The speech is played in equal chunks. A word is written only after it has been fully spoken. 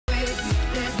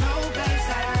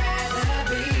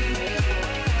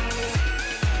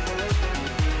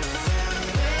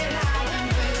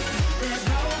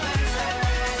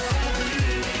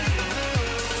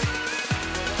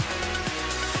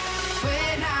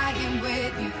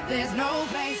There's no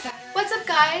place. What's up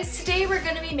guys? Today we're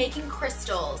going to be making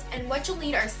crystals, and what you'll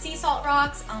need are sea salt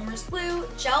rocks, Elmer's glue,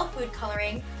 gel food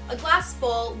coloring, a glass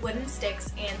bowl, wooden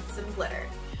sticks, and some glitter.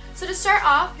 So to start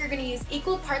off, you're going to use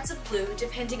equal parts of glue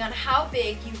depending on how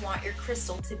big you want your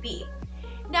crystal to be.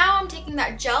 Now I'm taking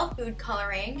that gel food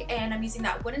coloring and I'm using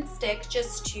that wooden stick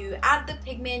just to add the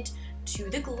pigment to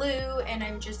the glue, and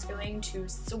I'm just going to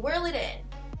swirl it in.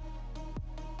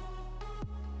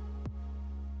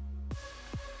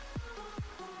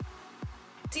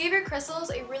 To give your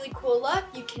crystals a really cool look,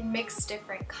 you can mix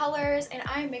different colors, and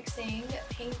I'm mixing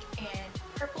pink and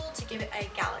purple to give it a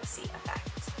galaxy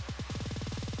effect.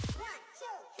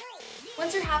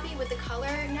 Once you're happy with the color,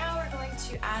 now we're going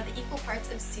to add the equal parts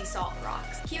of sea salt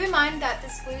rocks. Keep in mind that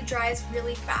this glue dries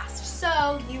really fast,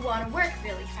 so you want to work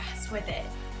really fast with it.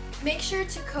 Make sure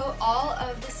to coat all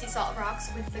of the sea salt rocks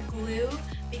with the glue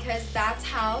because that's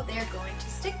how they're going to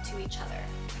stick to each other.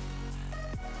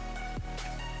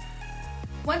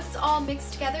 Once it's all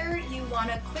mixed together, you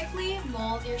want to quickly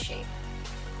mold your shape.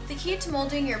 The key to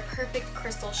molding your perfect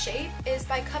crystal shape is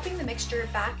by cupping the mixture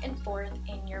back and forth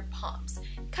in your palms,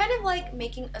 kind of like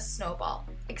making a snowball,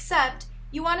 except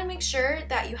you want to make sure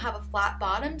that you have a flat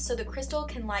bottom so the crystal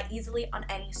can lie easily on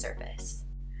any surface.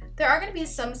 There are going to be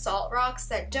some salt rocks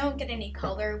that don't get any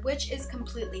color, which is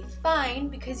completely fine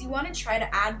because you want to try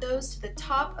to add those to the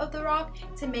top of the rock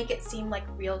to make it seem like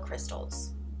real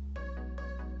crystals.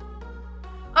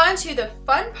 On to the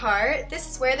fun part, this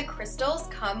is where the crystals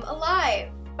come alive.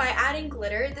 By adding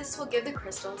glitter, this will give the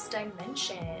crystals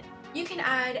dimension. You can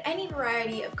add any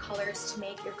variety of colors to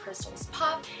make your crystals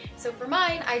pop. So for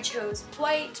mine, I chose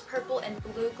white, purple, and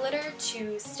blue glitter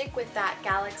to stick with that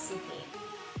galaxy theme.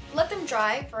 Let them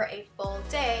dry for a full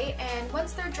day, and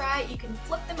once they're dry, you can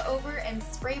flip them over and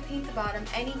spray paint the bottom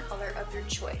any color of your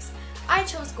choice. I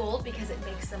chose gold because it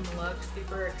makes them look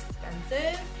super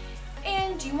expensive.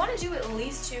 And you want to do at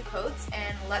least 2 coats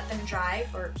and let them dry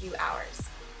for a few hours.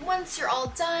 Once you're all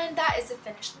done, that is a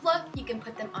finished look. You can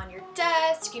put them on your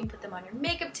desk, you can put them on your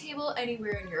makeup table,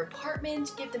 anywhere in your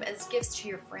apartment, give them as gifts to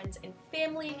your friends and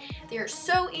family. They are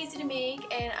so easy to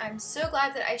make, and I'm so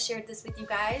glad that I shared this with you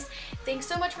guys. Thanks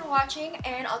so much for watching,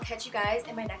 and I'll catch you guys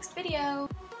in my next video.